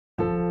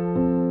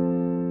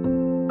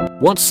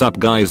What's up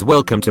guys,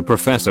 welcome to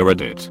Professor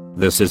Edit.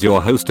 This is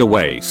your host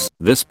Awais.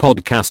 This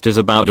podcast is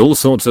about all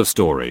sorts of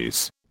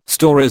stories.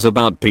 Stories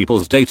about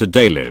people's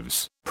day-to-day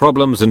lives,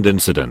 problems and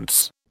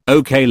incidents.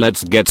 Okay,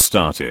 let's get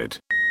started.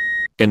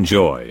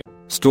 Enjoy.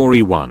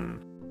 Story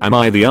 1. Am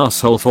I the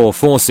asshole for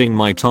forcing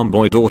my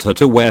tomboy daughter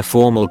to wear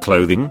formal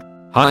clothing?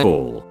 Hi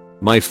all.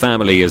 My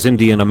family is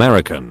Indian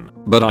American,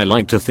 but I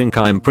like to think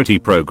I'm pretty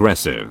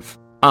progressive.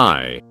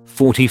 I,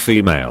 40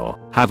 female,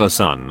 have a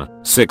son,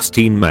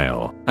 16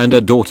 male, and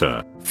a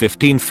daughter,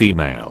 15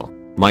 female.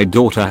 My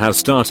daughter has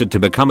started to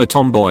become a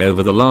tomboy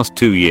over the last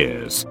 2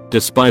 years,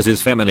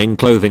 despises feminine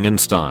clothing and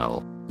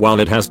style. While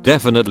it has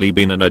definitely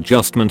been an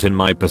adjustment in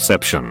my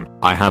perception,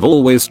 I have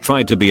always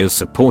tried to be as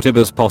supportive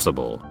as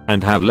possible,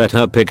 and have let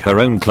her pick her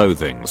own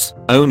clothings,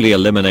 only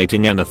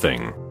eliminating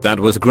anything that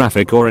was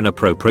graphic or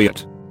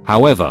inappropriate.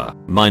 However,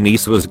 my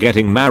niece was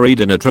getting married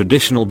in a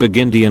traditional big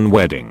Indian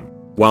wedding.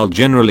 While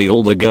generally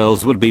all the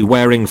girls would be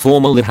wearing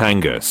formal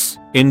lehengas,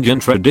 Indian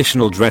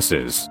traditional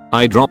dresses,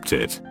 I dropped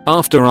it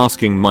after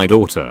asking my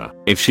daughter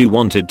if she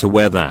wanted to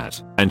wear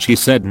that, and she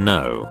said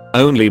no,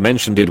 only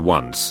mentioned it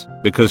once,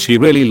 because she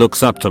really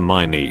looks up to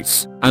my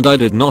niece, and I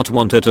did not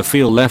want her to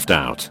feel left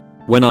out.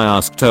 When I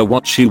asked her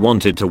what she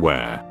wanted to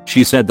wear,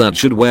 she said that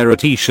she'd wear a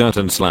t-shirt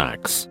and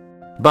slacks.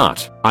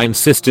 But I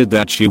insisted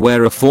that she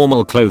wear a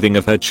formal clothing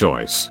of her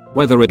choice,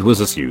 whether it was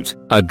a suit,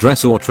 a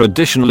dress or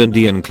traditional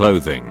Indian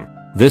clothing.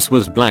 This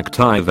was black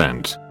tie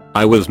event.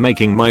 I was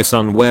making my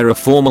son wear a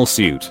formal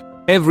suit.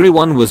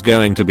 Everyone was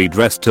going to be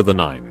dressed to the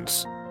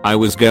nines. I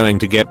was going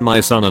to get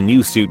my son a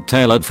new suit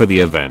tailored for the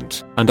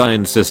event, and I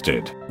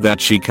insisted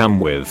that she come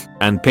with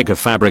and pick a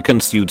fabric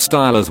and suit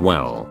style as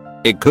well.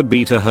 It could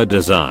be to her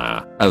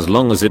desire, as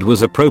long as it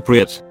was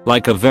appropriate,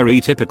 like a very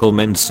typical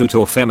men's suit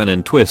or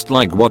feminine twist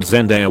like what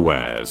Zendaya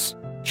wears.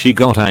 She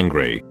got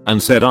angry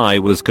and said I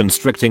was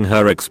constricting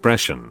her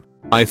expression.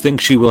 I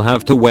think she will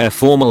have to wear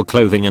formal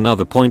clothing in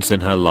other points in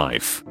her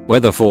life,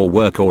 whether for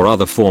work or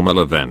other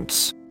formal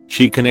events.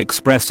 She can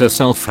express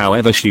herself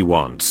however she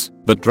wants,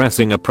 but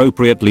dressing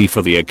appropriately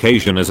for the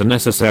occasion is a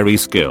necessary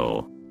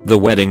skill. The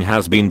wedding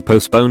has been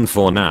postponed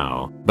for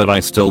now, but I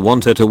still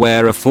want her to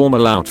wear a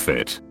formal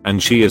outfit,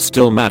 and she is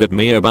still mad at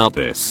me about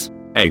this.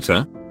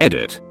 Eta,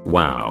 edit.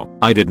 Wow,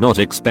 I did not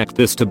expect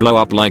this to blow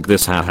up like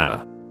this,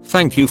 haha.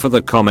 Thank you for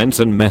the comments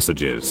and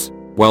messages.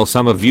 While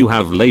some of you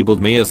have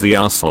labeled me as the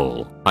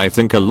asshole, I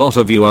think a lot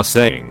of you are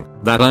saying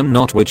that I'm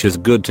not, which is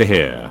good to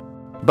hear.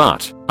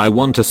 But I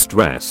want to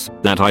stress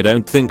that I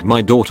don't think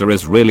my daughter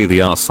is really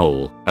the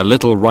asshole, a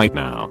little right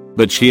now,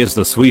 but she is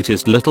the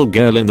sweetest little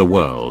girl in the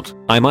world.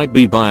 I might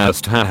be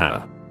biased,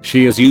 haha.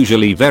 She is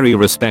usually very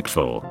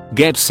respectful,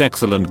 gets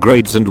excellent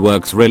grades and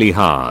works really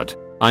hard.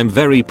 I'm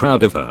very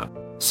proud of her.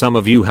 Some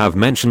of you have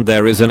mentioned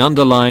there is an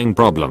underlying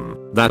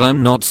problem that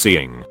I'm not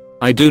seeing.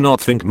 I do not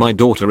think my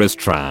daughter is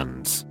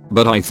trans,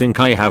 but I think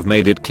I have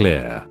made it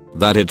clear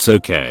that it's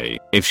okay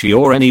if she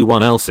or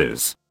anyone else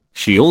is.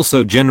 She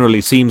also generally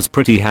seems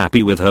pretty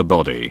happy with her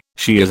body.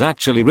 She is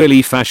actually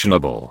really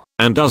fashionable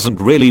and doesn't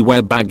really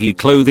wear baggy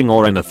clothing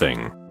or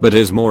anything, but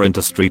is more into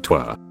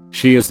streetwear.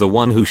 She is the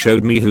one who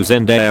showed me who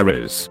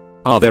Zendaya is.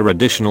 Are there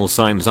additional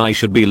signs I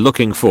should be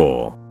looking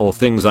for or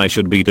things I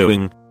should be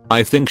doing?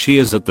 I think she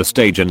is at the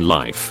stage in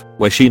life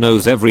where she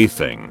knows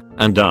everything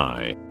and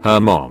I, her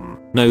mom,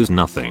 knows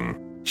nothing.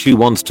 She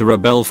wants to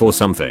rebel for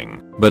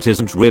something, but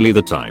isn't really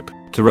the type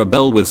to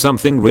rebel with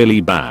something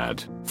really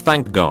bad.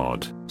 Thank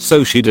God.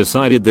 So she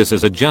decided this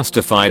is a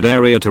justified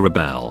area to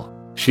rebel.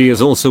 She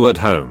is also at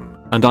home,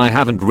 and I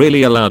haven't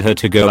really allowed her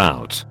to go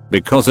out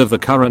because of the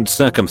current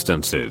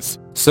circumstances,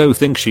 so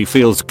think she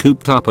feels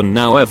cooped up and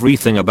now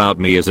everything about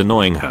me is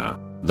annoying her.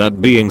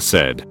 That being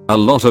said, a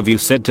lot of you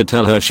said to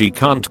tell her she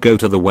can't go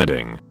to the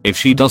wedding if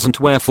she doesn't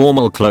wear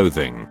formal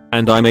clothing,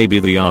 and I may be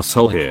the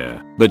asshole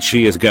here, but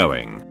she is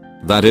going.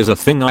 That is a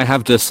thing I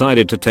have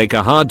decided to take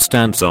a hard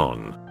stance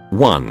on.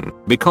 1.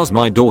 Because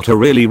my daughter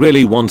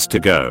really wants to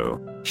go.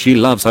 She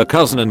loves her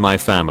cousin and my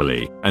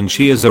family, and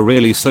she is a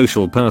really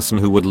social person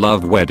who would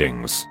love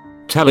weddings.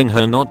 Telling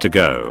her not to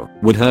go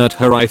would hurt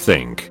her, I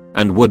think,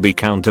 and would be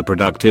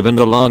counterproductive in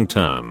the long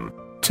term.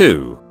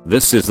 2.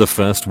 This is the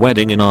first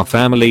wedding in our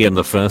family and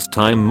the first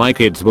time my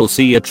kids will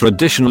see a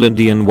traditional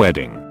Indian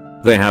wedding.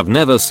 They have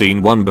never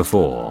seen one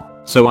before,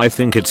 so I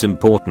think it's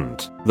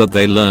important that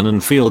they learn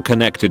and feel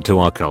connected to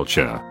our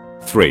culture.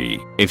 3.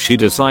 If she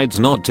decides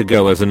not to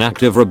go as an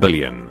act of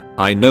rebellion,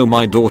 I know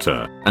my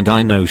daughter, and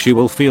I know she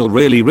will feel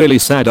really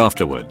sad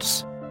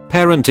afterwards.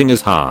 Parenting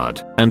is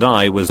hard, and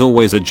I was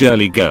always a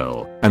girly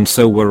girl, and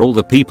so were all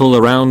the people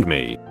around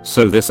me,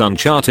 so this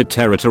uncharted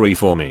territory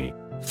for me.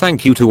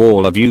 Thank you to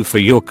all of you for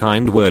your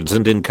kind words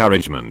and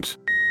encouragement.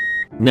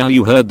 Now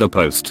you heard the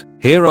post,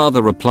 here are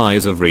the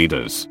replies of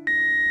readers.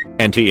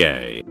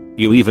 NTA.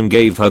 You even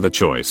gave her the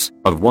choice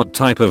of what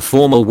type of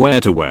formal wear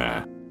to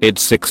wear.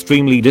 It's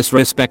extremely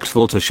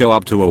disrespectful to show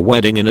up to a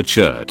wedding in a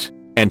shirt.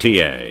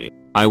 NTA.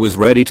 I was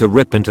ready to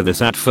rip into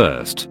this at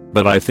first,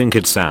 but I think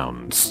it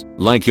sounds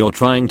like you're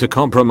trying to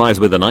compromise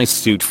with a nice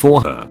suit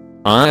for her.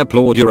 I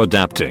applaud your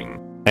adapting.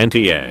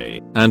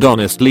 NTA, and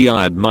honestly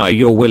I admire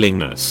your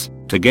willingness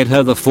to get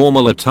her the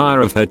formal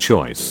attire of her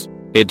choice.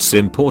 It's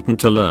important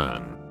to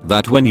learn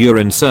that when you're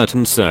in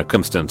certain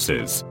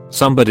circumstances,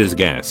 somebody's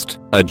guest,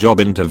 a job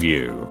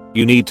interview,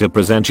 you need to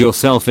present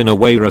yourself in a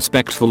way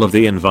respectful of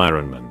the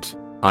environment.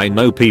 I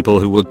know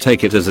people who would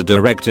take it as a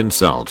direct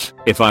insult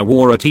if I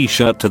wore a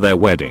t-shirt to their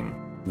wedding.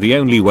 The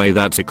only way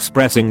that's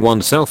expressing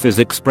oneself is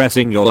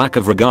expressing your lack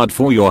of regard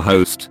for your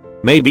host.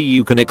 Maybe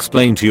you can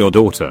explain to your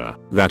daughter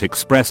that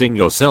expressing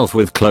yourself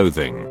with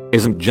clothing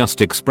isn't just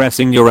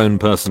expressing your own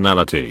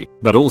personality,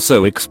 but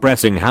also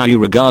expressing how you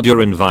regard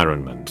your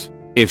environment.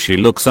 If she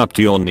looks up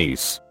to your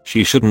niece,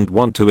 she shouldn't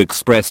want to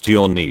express to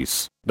your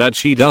niece that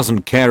she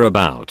doesn't care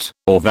about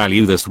or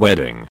value this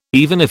wedding,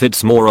 even if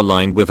it's more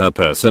aligned with her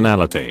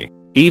personality.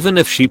 Even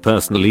if she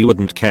personally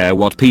wouldn't care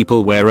what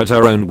people wear at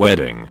her own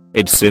wedding,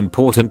 it's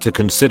important to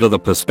consider the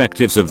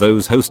perspectives of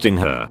those hosting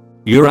her.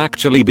 You're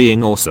actually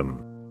being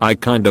awesome. I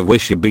kind of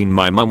wish you'd been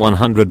my mum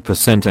 100%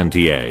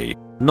 NTA.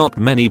 Not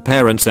many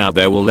parents out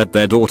there will let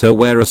their daughter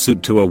wear a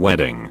suit to a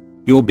wedding.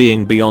 You're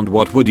being beyond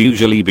what would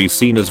usually be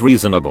seen as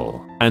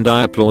reasonable, and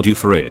I applaud you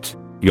for it.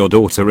 Your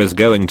daughter is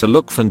going to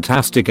look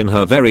fantastic in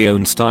her very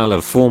own style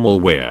of formal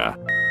wear.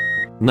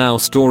 Now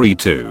story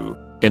 2.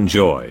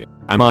 Enjoy.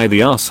 Am I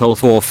the asshole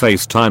for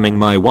FaceTiming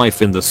my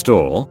wife in the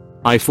store?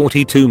 I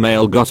 42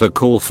 male got a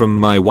call from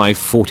my wife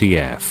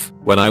 40F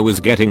when I was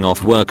getting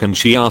off work and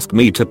she asked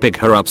me to pick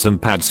her up some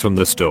pads from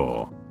the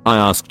store. I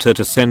asked her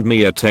to send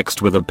me a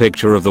text with a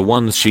picture of the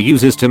ones she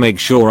uses to make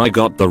sure I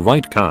got the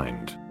right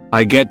kind.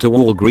 I get to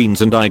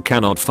Walgreens and I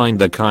cannot find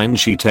the kind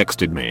she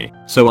texted me,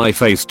 so I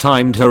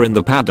FaceTimed her in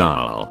the pad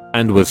aisle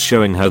and was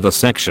showing her the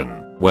section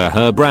where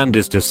her brand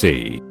is to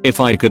see if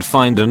I could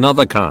find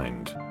another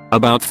kind.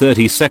 About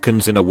 30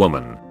 seconds in, a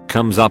woman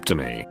comes up to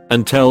me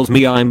and tells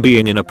me I'm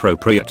being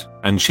inappropriate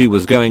and she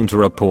was going to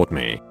report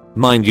me.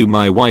 Mind you,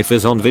 my wife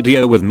is on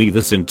video with me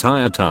this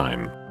entire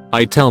time.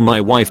 I tell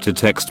my wife to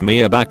text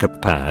me a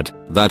backup pad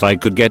that I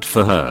could get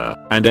for her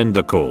and end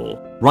the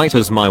call. Right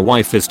as my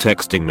wife is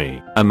texting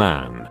me, a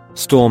man,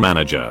 store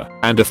manager,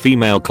 and a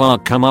female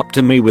clerk come up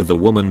to me with the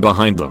woman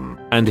behind them,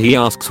 and he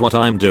asks what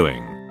I'm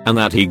doing and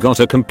that he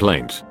got a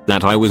complaint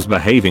that I was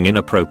behaving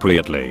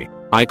inappropriately.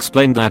 I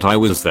explained that I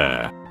was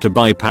there to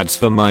buy pads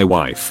for my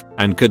wife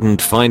and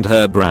couldn't find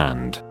her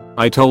brand.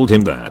 I told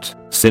him that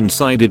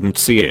since I didn't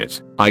see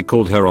it, I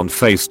called her on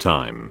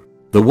FaceTime.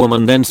 The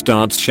woman then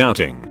starts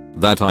shouting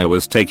that I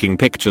was taking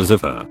pictures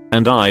of her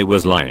and I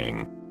was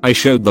lying. I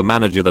showed the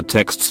manager the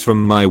texts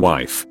from my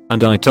wife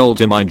and I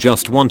told him I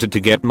just wanted to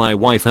get my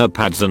wife her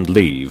pads and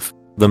leave.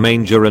 The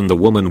manager and the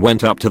woman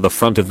went up to the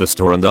front of the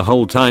store and the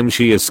whole time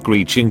she is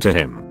screeching to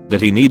him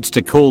that he needs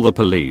to call the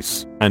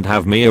police and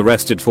have me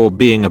arrested for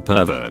being a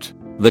pervert.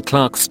 The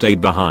clerk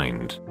stayed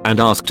behind and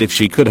asked if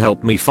she could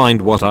help me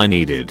find what I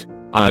needed.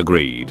 I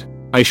agreed.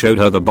 I showed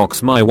her the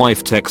box my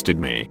wife texted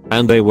me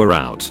and they were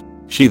out.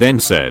 She then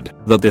said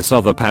that this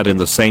other pad in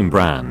the same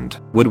brand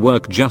would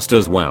work just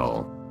as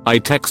well. I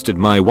texted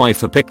my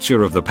wife a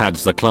picture of the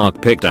pads the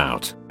clerk picked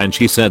out and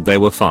she said they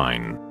were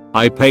fine.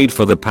 I paid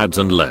for the pads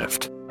and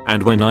left.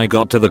 And when I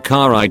got to the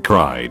car I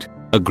cried.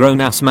 A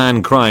grown-ass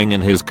man crying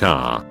in his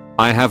car.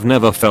 I have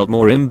never felt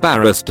more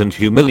embarrassed and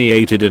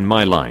humiliated in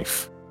my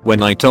life.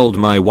 When I told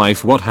my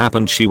wife what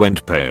happened she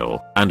went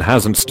pale and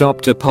hasn't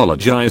stopped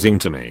apologizing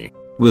to me.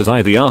 Was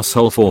I the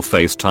asshole for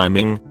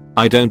FaceTiming?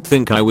 I don't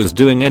think I was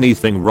doing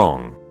anything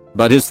wrong.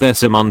 But is there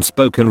some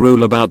unspoken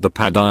rule about the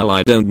pad aisle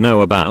I don't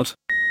know about?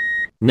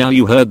 Now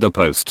you heard the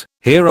post,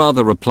 here are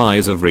the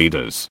replies of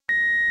readers.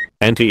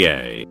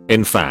 NTA,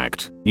 in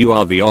fact, you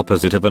are the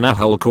opposite of an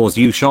a-hole cause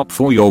you shop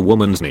for your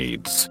woman's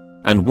needs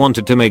and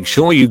wanted to make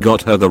sure you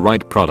got her the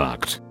right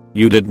product.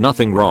 You did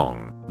nothing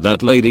wrong.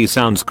 That lady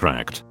sounds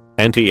cracked.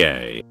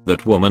 NTA,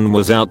 that woman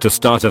was out to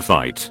start a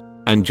fight.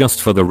 And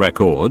just for the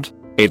record,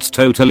 it's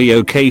totally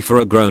okay for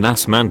a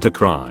grown-ass man to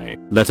cry,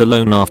 let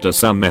alone after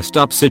some messed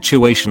up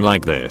situation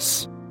like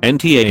this.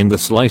 NTA, in the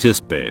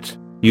slightest bit.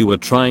 You were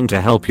trying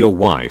to help your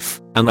wife,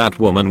 and that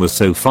woman was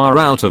so far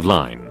out of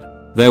line.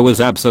 There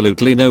was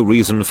absolutely no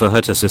reason for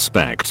her to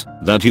suspect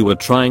that you were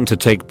trying to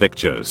take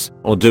pictures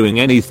or doing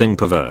anything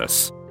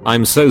perverse.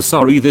 I'm so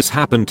sorry this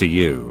happened to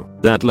you.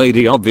 That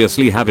lady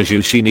obviously have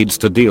issues she needs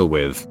to deal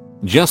with.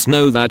 Just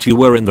know that you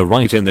were in the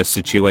right in this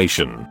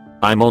situation.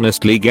 I'm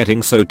honestly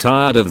getting so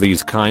tired of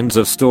these kinds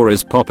of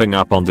stories popping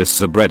up on this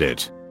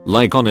subreddit.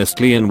 Like,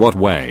 honestly, in what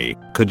way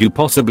could you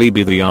possibly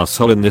be the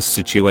asshole in this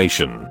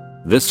situation?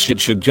 This shit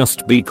should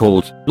just be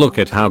called, look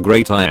at how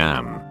great I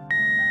am.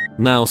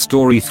 Now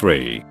story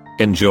 3.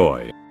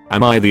 Enjoy.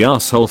 Am I the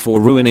asshole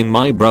for ruining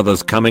my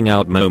brother's coming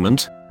out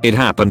moment? It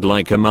happened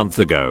like a month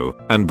ago,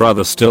 and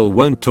brother still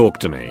won't talk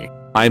to me.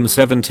 I'm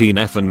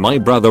 17F and my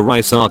brother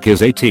Isaac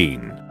is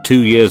 18.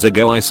 2 years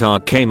ago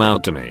Isaac came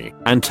out to me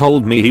and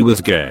told me he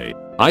was gay.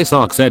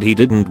 Isaac said he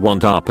didn't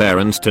want our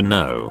parents to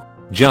know.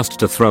 Just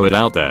to throw it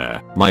out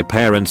there, my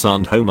parents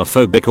aren't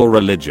homophobic or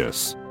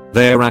religious.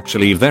 They're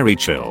actually very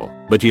chill,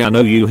 but yeah, I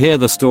know you hear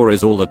the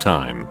stories all the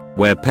time,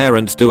 where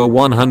parents do a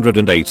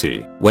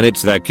 180 when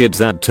it's their kids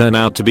that turn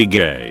out to be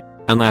gay.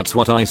 And that's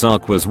what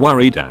Isaac was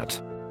worried at.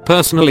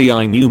 Personally,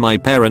 I knew my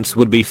parents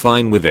would be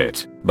fine with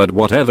it, but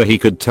whatever he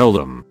could tell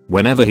them,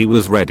 whenever he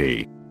was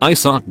ready.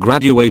 Isaac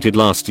graduated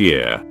last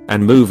year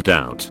and moved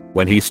out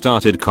when he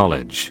started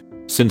college.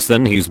 Since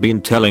then he's been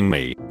telling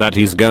me that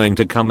he's going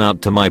to come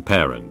out to my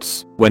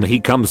parents when he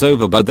comes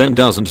over, but then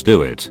doesn't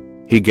do it.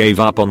 He gave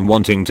up on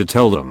wanting to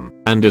tell them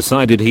and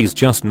decided he's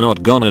just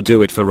not gonna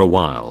do it for a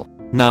while.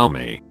 Now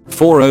me,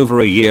 for over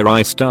a year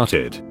I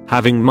started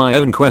having my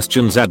own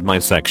questions at my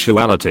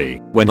sexuality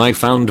when I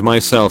found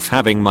myself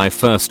having my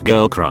first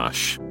girl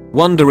crush,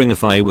 wondering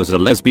if I was a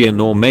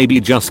lesbian or maybe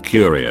just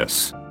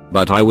curious.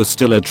 But I was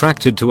still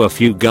attracted to a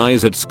few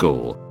guys at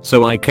school,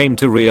 so I came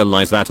to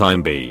realize that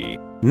I'm bi.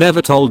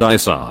 Never told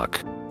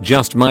Isaac,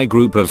 just my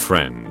group of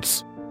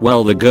friends.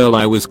 Well, the girl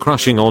I was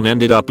crushing on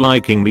ended up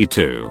liking me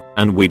too,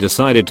 and we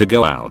decided to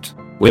go out.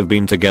 We've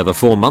been together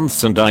for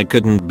months and I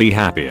couldn't be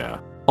happier.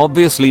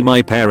 Obviously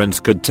my parents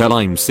could tell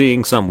I'm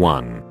seeing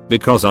someone,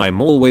 because I'm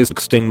always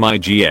texting my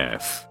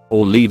GF,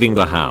 or leaving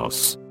the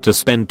house, to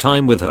spend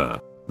time with her.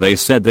 They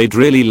said they'd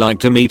really like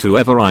to meet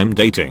whoever I'm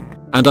dating,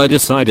 and I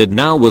decided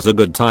now was a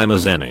good time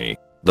as any.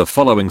 The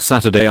following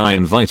Saturday I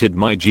invited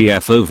my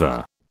GF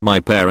over. My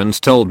parents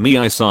told me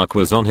Isaac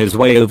was on his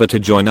way over to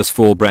join us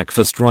for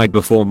breakfast right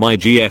before my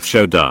GF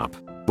showed up.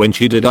 When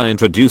she did, I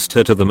introduced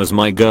her to them as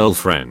my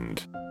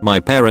girlfriend. My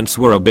parents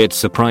were a bit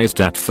surprised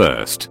at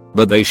first,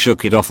 but they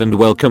shook it off and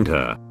welcomed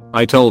her.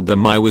 I told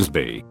them I was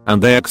bi,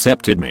 and they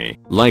accepted me,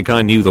 like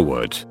I knew they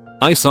would.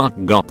 Isaac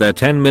got there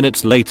 10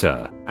 minutes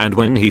later, and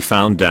when he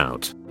found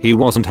out, he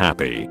wasn't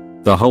happy.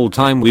 The whole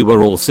time we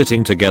were all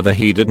sitting together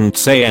he didn't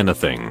say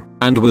anything,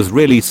 and was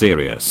really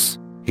serious.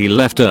 He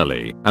left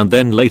early, and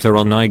then later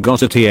on I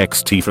got a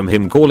TXT from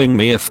him calling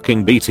me a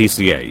fking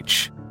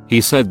BTCH. He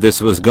said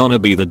this was gonna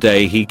be the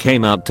day he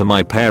came out to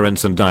my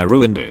parents and I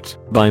ruined it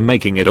by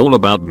making it all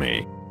about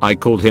me. I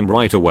called him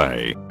right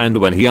away, and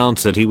when he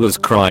answered he was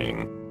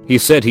crying. He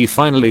said he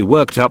finally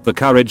worked up the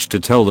courage to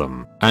tell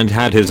them, and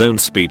had his own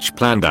speech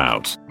planned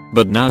out.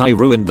 But now I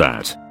ruined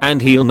that,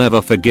 and he'll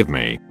never forgive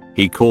me.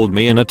 He called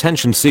me an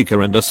attention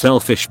seeker and a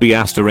selfish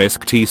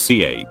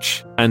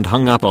B*TCH, and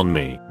hung up on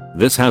me.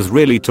 This has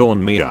really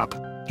torn me up.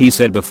 He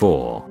said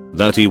before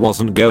that he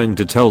wasn't going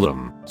to tell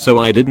them, so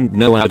I didn't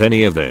know about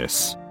any of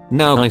this.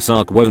 Now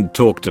Isaac won't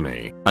talk to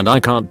me, and I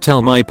can't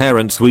tell my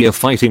parents we are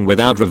fighting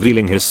without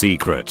revealing his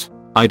secret.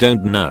 I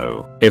don't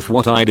know if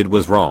what I did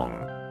was wrong.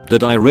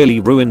 Did I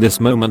really ruin this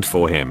moment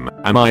for him?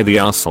 Am I the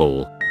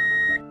asshole?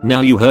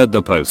 Now you heard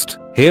the post.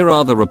 Here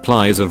are the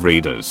replies of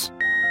readers.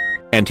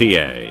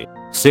 NTA.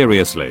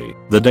 Seriously,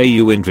 the day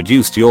you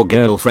introduced your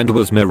girlfriend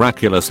was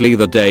miraculously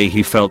the day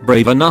he felt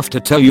brave enough to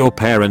tell your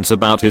parents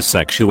about his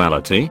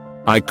sexuality?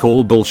 I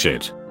call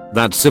bullshit.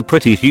 That's a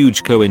pretty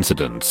huge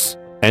coincidence.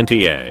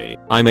 NTA,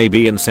 I may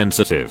be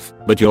insensitive,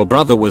 but your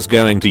brother was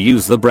going to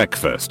use the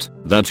breakfast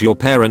that your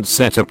parents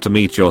set up to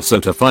meet your so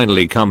to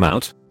finally come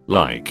out?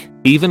 Like,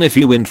 even if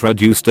you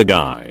introduced a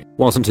guy,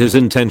 wasn't his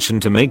intention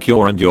to make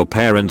your and your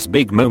parents'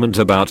 big moment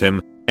about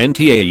him?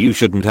 NTA, you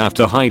shouldn't have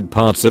to hide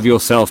parts of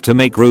yourself to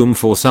make room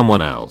for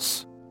someone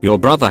else. Your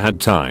brother had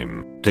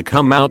time to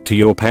come out to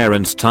your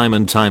parents time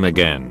and time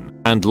again,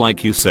 and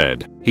like you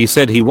said, he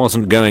said he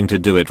wasn't going to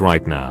do it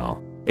right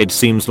now. It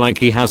seems like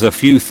he has a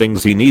few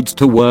things he needs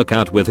to work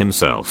out with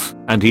himself,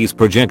 and he's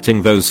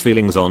projecting those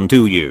feelings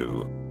onto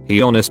you.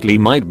 He honestly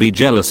might be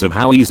jealous of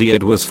how easy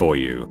it was for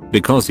you,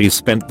 because he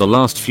spent the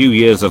last few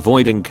years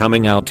avoiding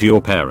coming out to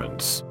your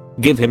parents.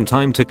 Give him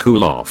time to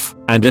cool off,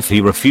 and if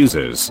he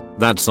refuses,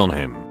 that's on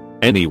him.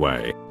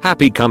 Anyway,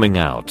 happy coming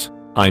out.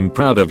 I'm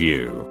proud of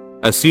you.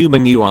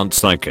 Assuming you aren't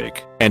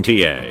psychic,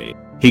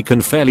 NTA. He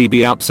can fairly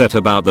be upset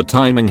about the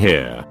timing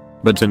here,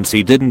 but since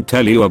he didn't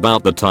tell you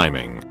about the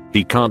timing,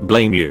 he can't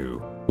blame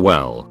you.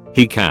 Well,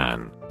 he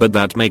can, but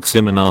that makes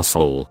him an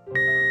asshole.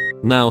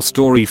 Now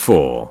story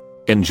 4.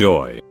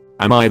 Enjoy.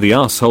 Am I the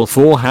asshole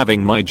for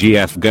having my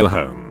GF go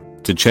home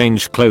to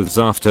change clothes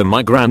after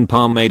my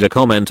grandpa made a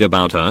comment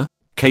about her?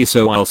 Okay,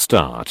 so I'll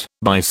start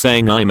by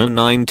saying I'm a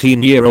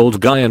 19-year-old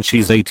guy and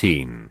she's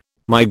 18.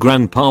 My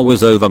grandpa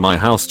was over my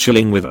house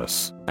chilling with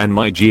us, and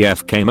my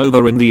GF came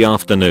over in the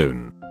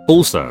afternoon.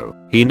 Also,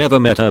 he never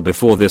met her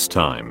before this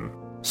time.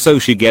 So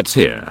she gets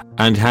here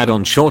and had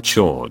on short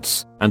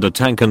shorts and a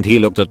tank, and he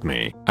looked at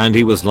me and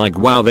he was like,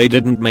 wow, they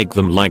didn't make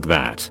them like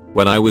that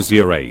when I was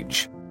your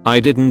age. I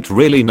didn't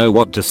really know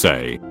what to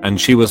say, and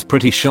she was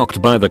pretty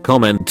shocked by the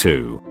comment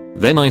too.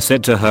 Then I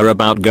said to her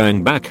about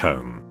going back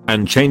home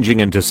and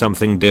changing into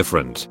something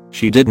different.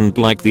 She didn't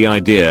like the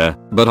idea,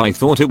 but I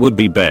thought it would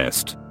be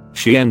best.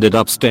 She ended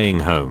up staying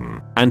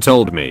home and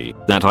told me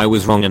that I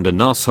was wrong and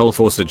an asshole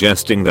for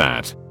suggesting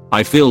that.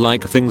 I feel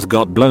like things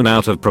got blown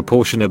out of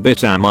proportion a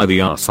bit. Am I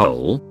the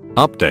asshole?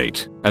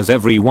 Update, as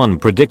everyone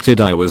predicted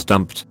I was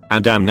dumped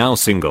and am now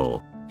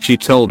single. She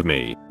told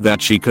me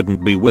that she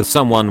couldn't be with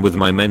someone with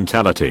my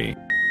mentality.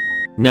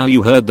 Now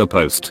you heard the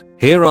post.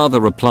 Here are the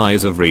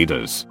replies of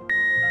readers.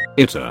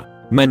 Ita.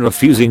 Men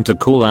refusing to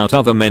call out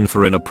other men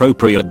for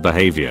inappropriate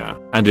behavior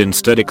and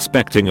instead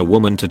expecting a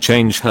woman to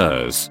change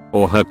hers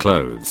or her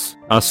clothes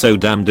are so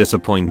damn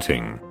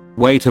disappointing.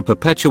 Way to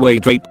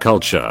perpetuate rape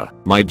culture,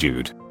 my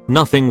dude.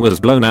 Nothing was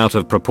blown out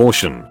of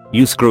proportion,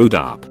 you screwed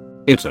up.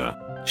 Itter.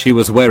 She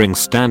was wearing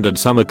standard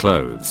summer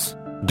clothes.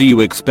 Do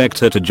you expect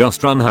her to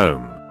just run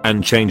home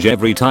and change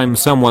every time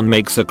someone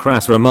makes a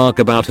crass remark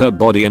about her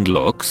body and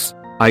looks?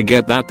 I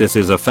get that this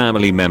is a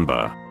family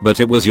member, but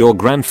it was your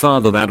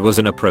grandfather that was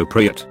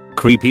inappropriate,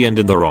 creepy and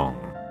in the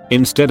wrong.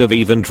 Instead of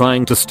even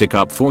trying to stick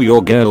up for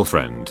your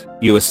girlfriend,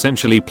 you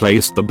essentially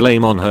placed the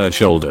blame on her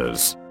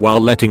shoulders while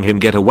letting him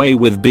get away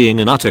with being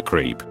an utter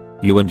creep.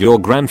 You and your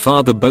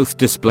grandfather both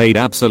displayed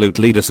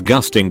absolutely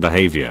disgusting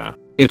behavior.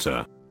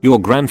 Itter. Your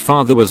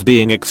grandfather was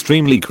being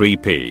extremely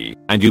creepy,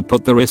 and you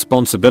put the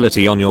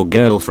responsibility on your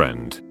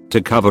girlfriend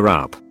to cover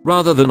up,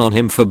 rather than on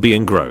him for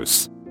being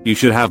gross. You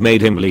should have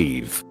made him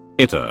leave.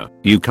 Itter.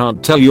 You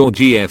can't tell your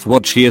GF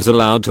what she is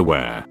allowed to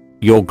wear.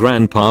 Your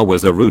grandpa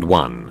was a rude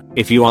one.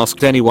 If you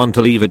asked anyone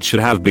to leave, it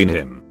should have been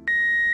him.